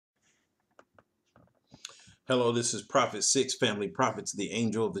Hello, this is Prophet Six, Family Prophets, the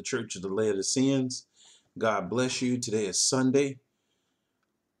angel of the Church of the Laodiceans. God bless you. Today is Sunday,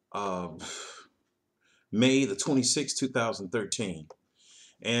 uh, May the 26th, 2013.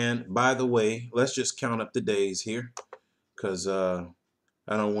 And by the way, let's just count up the days here because I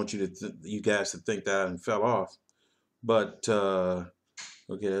don't want you guys to think that I fell off. But okay,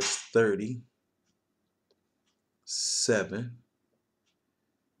 that's 37,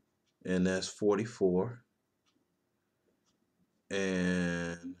 and that's 44,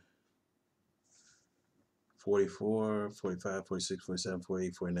 and 44, 45, 46, 47,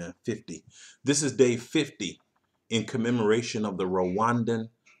 48, 49, 50. This is day 50 in commemoration of the Rwandan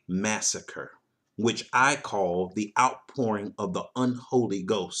massacre, which I call the outpouring of the unholy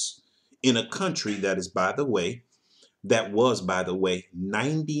ghost in a country that was, by the way,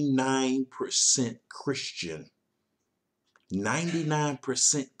 99% Christian.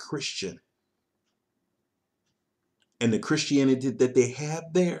 99% Christian. And the Christianity that they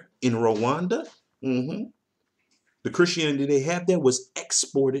have there in Rwanda, the Christianity they have there was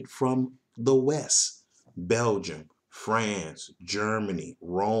exported from the West. Belgium, France, Germany,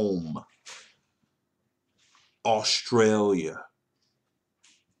 Rome, Australia.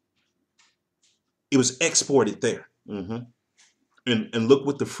 It was exported there. And look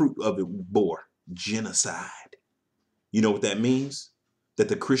what the fruit of it bore. Genocide. You know what that means? That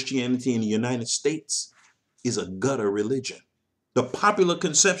the Christianity in the United States is a gutter religion. The popular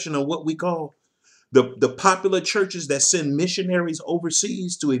conception of what we call the popular churches that send missionaries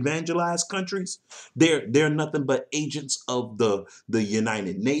overseas to evangelize countries, they're nothing but agents of the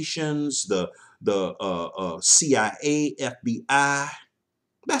United Nations, the CIA, FBI.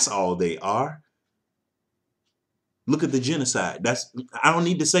 That's all they are. Look at the genocide. I don't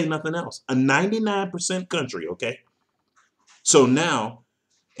need to say nothing else. A 99% country, okay? So now,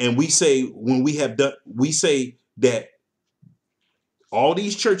 and we say when we say that all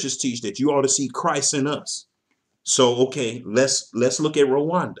these churches teach that you ought to see Christ in us. So, okay, let's look at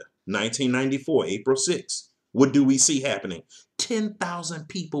Rwanda, 1994, April 6th. What do we see happening? 10,000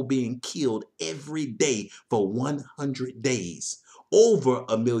 people being killed every day for 100 days. Over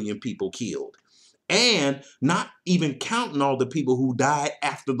 1 million people killed. And not even counting all the people who died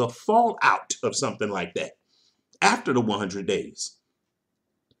after the fallout of something like that, after the 100 days.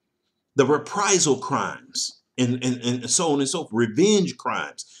 The reprisal crimes and so on and so forth, revenge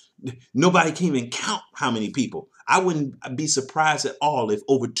crimes. Nobody can even count how many people. I wouldn't be surprised at all if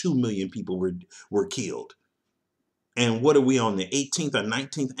over 2 million people were killed. And what are we on, the 18th or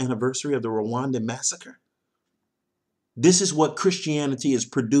 19th anniversary of the Rwandan massacre? This is what Christianity is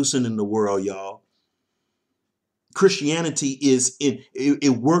producing in the world, y'all. Christianity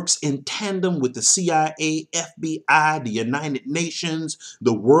it works in tandem with the CIA, FBI, the United Nations,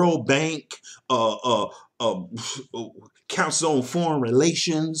 the World Bank, uh, Council on Foreign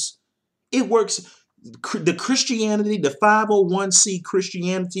Relations. It works. The Christianity, the 501c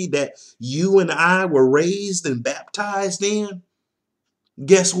Christianity that you and I were raised and baptized in,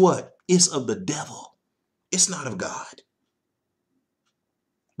 guess what? It's of the devil. It's not of God.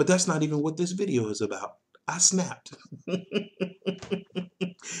 But that's not even what this video is about. I snapped.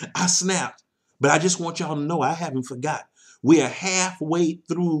 I snapped. But I just want y'all to know I haven't forgot. We are halfway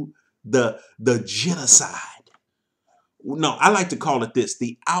through the genocide. No, I like to call it this,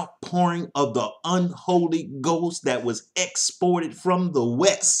 the outpouring of the unholy ghost that was exported from the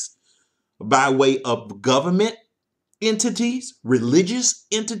West by way of government entities, religious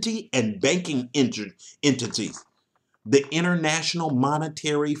entity, and banking entities. The International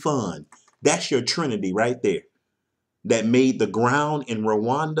Monetary Fund. That's your trinity right there. That made the ground in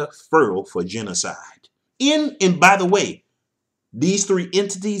Rwanda fertile for genocide. And by the way, these three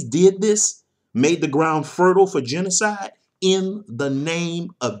entities did this, made the ground fertile for genocide in the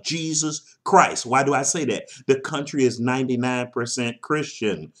name of Jesus Christ. Why do I say that? The country is 99%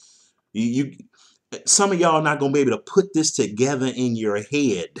 Christian. Some of y'all are not going to be able to put this together in your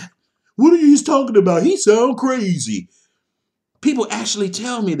head. What are you talking about? He sound crazy. People actually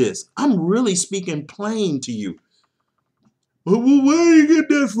tell me this. I'm really speaking plain to you. Well, where you get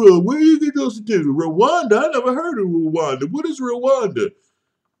that from? Where you get those statistics? Rwanda? I never heard of Rwanda. What is Rwanda?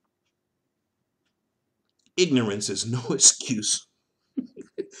 Ignorance is no excuse.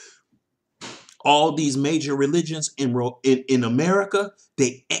 All these major religions in America,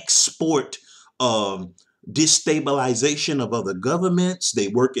 they export destabilization of other governments. They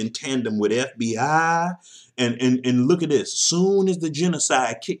work in tandem with FBI. And look at this. Soon as the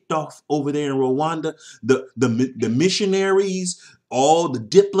genocide kicked off over there in Rwanda, the missionaries, all the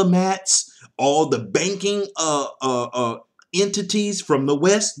diplomats, all the banking entities from the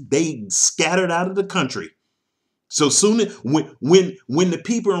West, they scattered out of the country. So soon when the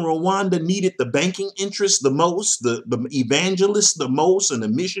people in Rwanda needed the banking interests the most, the evangelists the most, and the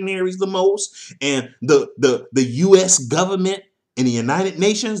missionaries the most, and the US government and the United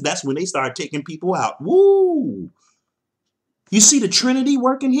Nations, that's when they started taking people out. Woo! You see the Trinity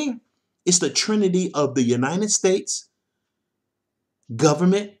working here? It's the Trinity of the United States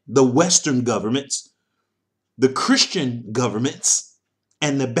government, the Western governments, the Christian governments,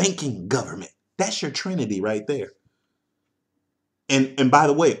 and the banking government. That's your Trinity right there. And by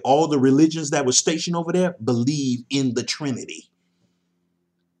the way, all the religions that were stationed over there believe in the Trinity,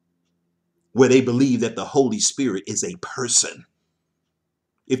 where they believe that the Holy Spirit is a person.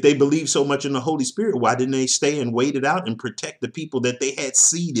 If they believe so much in the Holy Spirit, why didn't they stay and wait it out and protect the people that they had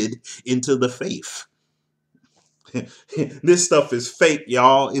seeded into the faith? This stuff is fake,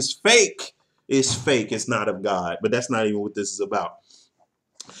 y'all. It's fake. It's fake. It's not of God. But that's not even what this is about.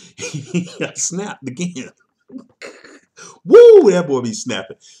 I snapped again. Woo, that boy be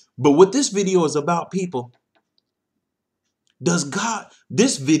snapping. But what this video is about, people,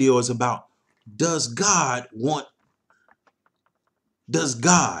 this video is about, does God, what is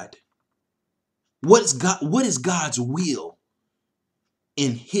God's will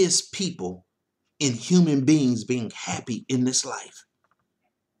in his people, in human beings being happy in this life?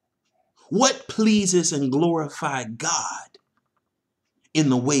 What pleases and glorifies God in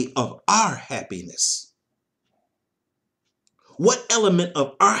the way of our happiness? What element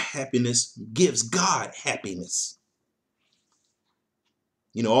of our happiness gives God happiness?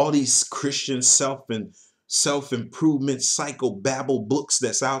 You know, all these Christian self-improvement psychobabble books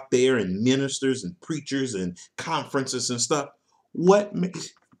that's out there, and ministers and preachers and conferences and stuff. What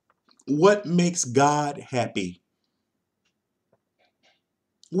makes God happy?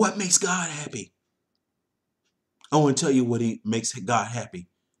 What makes God happy? I want to tell you what makes God happy.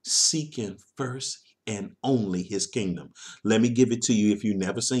 Seeking first and only his kingdom. Let me give it to you if you've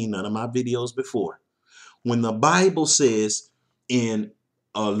never seen none of my videos before. When the Bible says in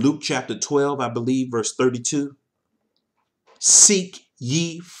Luke chapter 12, I believe, verse 32, seek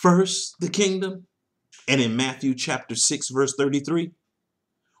ye first the kingdom. And in Matthew chapter 6, verse 33,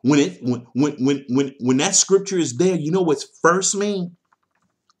 when that scripture is there, you know what's first mean?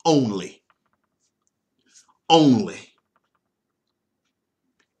 Only. Only.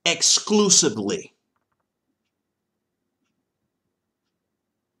 Exclusively.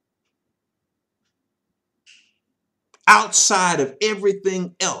 Outside of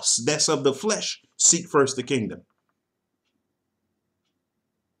everything else that's of the flesh, seek first the kingdom.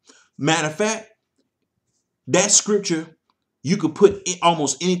 Matter of fact, that scripture, you could put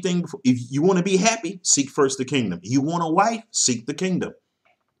almost anything. If you want to be happy, seek first the kingdom. You want a wife, seek the kingdom.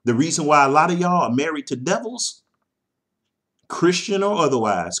 The reason why a lot of y'all are married to devils, Christian or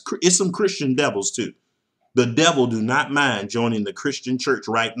otherwise, it's some Christian devils too. The devil do not mind joining the Christian church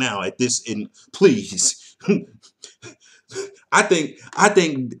right now at this, please. I think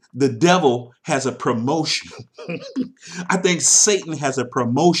the devil has a promotion. I think Satan has a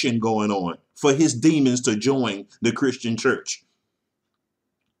promotion going on for his demons to join the Christian church.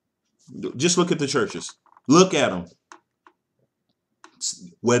 Just look at the churches. Look at them.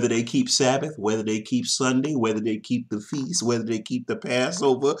 Whether they keep Sabbath, whether they keep Sunday, whether they keep the feast, whether they keep the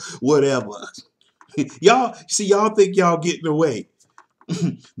Passover, whatever. Y'all think y'all getting away.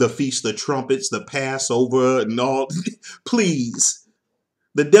 The Feast of Trumpets, the Passover, and all. Please.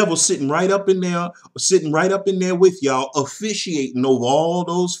 The devil's sitting right up in there with y'all, officiating over all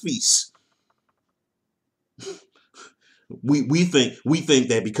those feasts. We think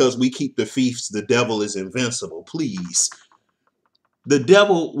that because we keep the feasts, the devil is invincible. Please. The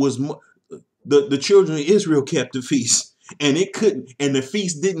devil was the children of Israel kept the feast, and the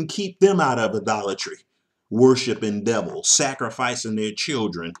feast didn't keep them out of idolatry, worshiping devils, sacrificing their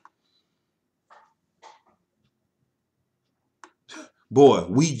children. Boy,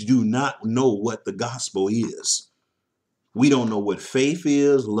 we do not know what the gospel is. We don't know what faith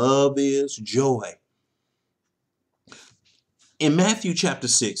is, love is, joy. In Matthew chapter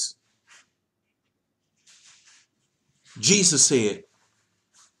 6, Jesus said,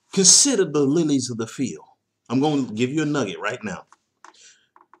 consider the lilies of the field. I'm going to give you a nugget right now.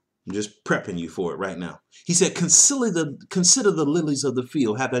 I'm just prepping you for it right now. He said, consider the lilies of the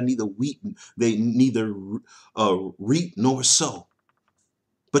field. Have they neither reap nor sow.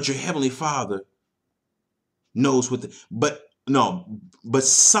 But your heavenly Father knows but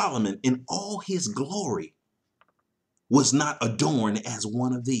Solomon in all his glory was not adorned as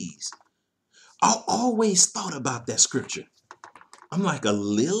one of these. I always thought about that scripture. I'm like, a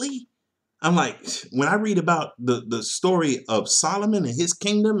lily? I'm like, when I read about the story of Solomon and his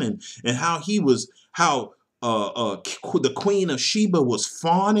kingdom and how the Queen of Sheba was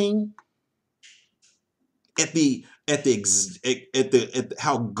fawning at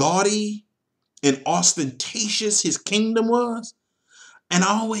how gaudy and ostentatious his kingdom was. And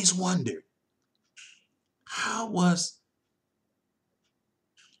I always wondered, how was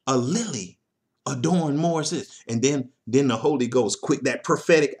a lily adorned more as this? And then the Holy Ghost, quick, that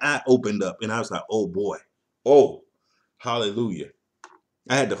prophetic eye opened up, and I was like, oh boy, oh, hallelujah.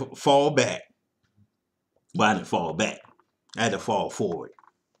 I had to fall back. Well, I didn't fall back. I had to fall forward.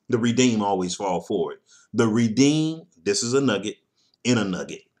 The redeemed always fall forward. The redeemed, this is a nugget in a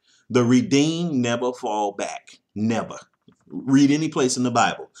nugget. The redeemed never fall back. Never. Read any place in the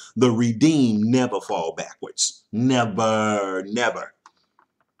Bible. The redeemed never fall backwards. Never, never.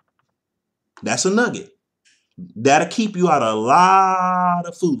 That's a nugget. That'll keep you out of a lot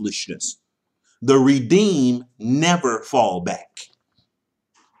of foolishness. The redeemed never fall back.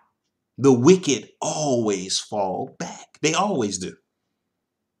 The wicked always fall back. They always do.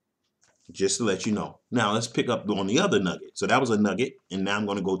 Just to let you know. Now let's pick up on the other nugget. So that was a nugget, and now I'm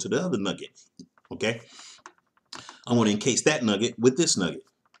going to go to the other nugget. Okay? I want to encase that nugget with this nugget.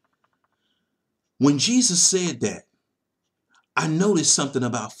 When Jesus said that, I noticed something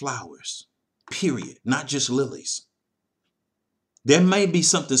about flowers, period, not just lilies. There may be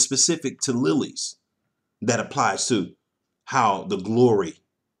something specific to lilies that applies to how the glory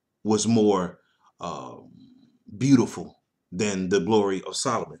was more beautiful than the glory of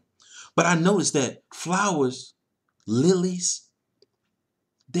Solomon. But I noticed that flowers, lilies,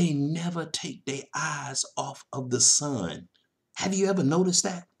 they never take their eyes off of the sun. Have you ever noticed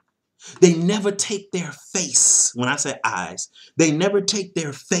that? They never take their face. When I say eyes, they never take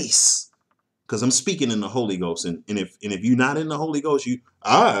their face. Because I'm speaking in the Holy Ghost. And if you're not in the Holy Ghost, you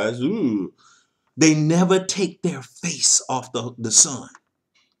eyes, ooh. They never take their face off the sun.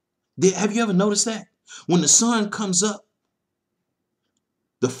 Have you ever noticed that? When the sun comes up,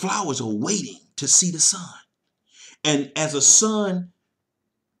 the flowers are waiting to see the sun. And as the sun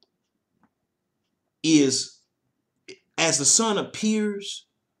appears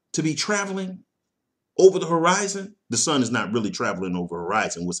to be traveling over the horizon, the sun is not really traveling over the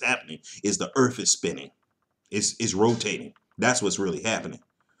horizon. What's happening is the earth is spinning. It's rotating. That's what's really happening.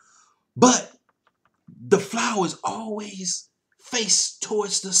 But the flowers always face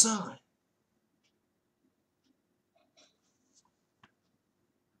towards the sun.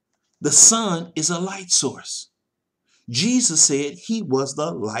 The sun is a light source. Jesus said he was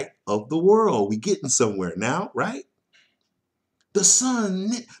the light of the world. We getting somewhere now, right? The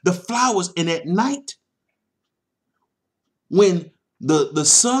sun, the flowers, and at night, when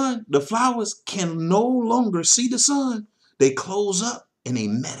the flowers can no longer see the sun, they close up and they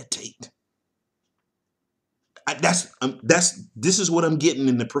meditate. This is what I'm getting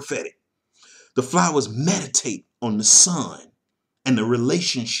in the prophetic. The flowers meditate on the sun and the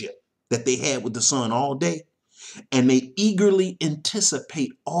relationship that they had with the sun all day. And they eagerly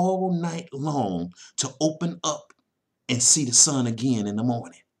anticipate all night long to open up and see the sun again in the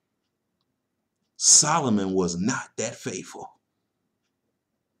morning. Solomon was not that faithful.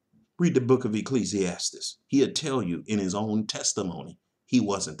 Read the book of Ecclesiastes. He'll tell you in his own testimony, he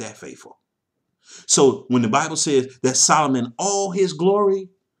wasn't that faithful. So when the Bible says that Solomon, all his glory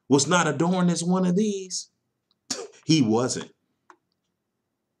was not adorned as one of these, he wasn't.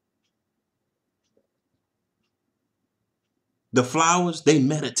 The flowers, they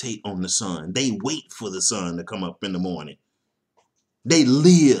meditate on the sun. They wait for the sun to come up in the morning. They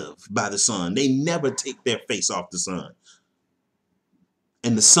live by the sun. They never take their face off the sun.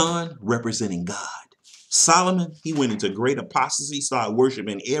 And the sun representing God. Solomon, he went into great apostasy, started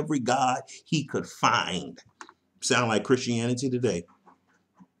worshiping every god he could find. Sound like Christianity today.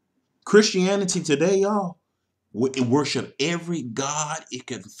 Christianity today, y'all, it worship every god it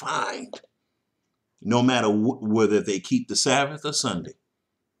can find. No matter whether they keep the Sabbath or Sunday.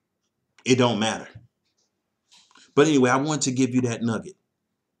 It don't matter. But anyway, I want to give you that nugget.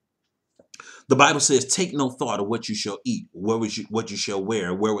 The Bible says, take no thought of what you shall eat, what you shall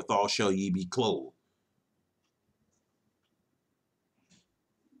wear, wherewithal shall ye be clothed.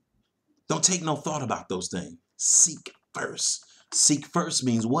 Don't take no thought about those things. Seek first. Seek first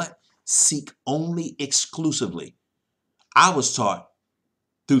means what? Seek only exclusively. I was taught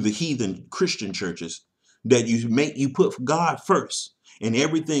through the heathen Christian churches that you put God first and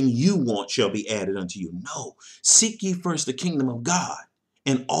everything you want shall be added unto you. No, seek ye first the kingdom of God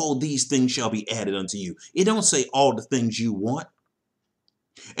and all these things shall be added unto you. It don't say all the things you want.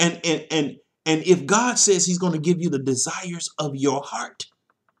 And if God says he's going to give you the desires of your heart,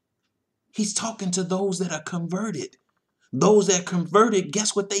 he's talking to those that are converted. Those that are converted,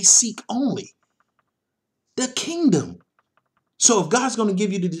 guess what they seek only? The kingdom. So if God's going to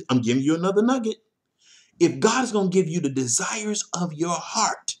give you I'm giving you another nugget. If God is going to give you the desires of your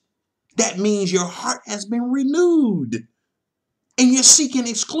heart, that means your heart has been renewed. And you're seeking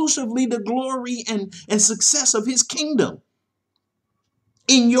exclusively the glory and success of his kingdom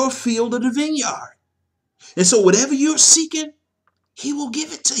in your field of the vineyard. And so whatever you're seeking, he will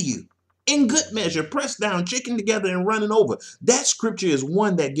give it to you in good measure, pressed down, shaken together, and running over. That scripture is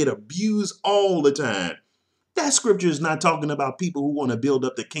one that get abused all the time. That scripture is not talking about people who want to build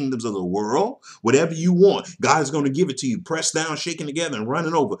up the kingdoms of the world. Whatever you want, God is going to give it to you, pressed down, shaken together, and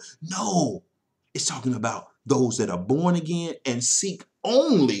running over. No, it's talking about those that are born again and seek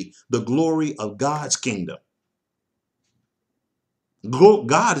only the glory of God's kingdom.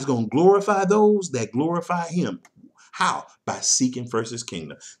 God is going to glorify those that glorify him. How? By seeking first his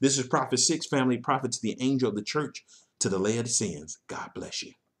kingdom. This is Prophet 6, family prophet to the angel of the church, to the Laodiceans. God bless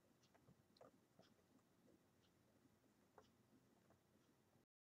you.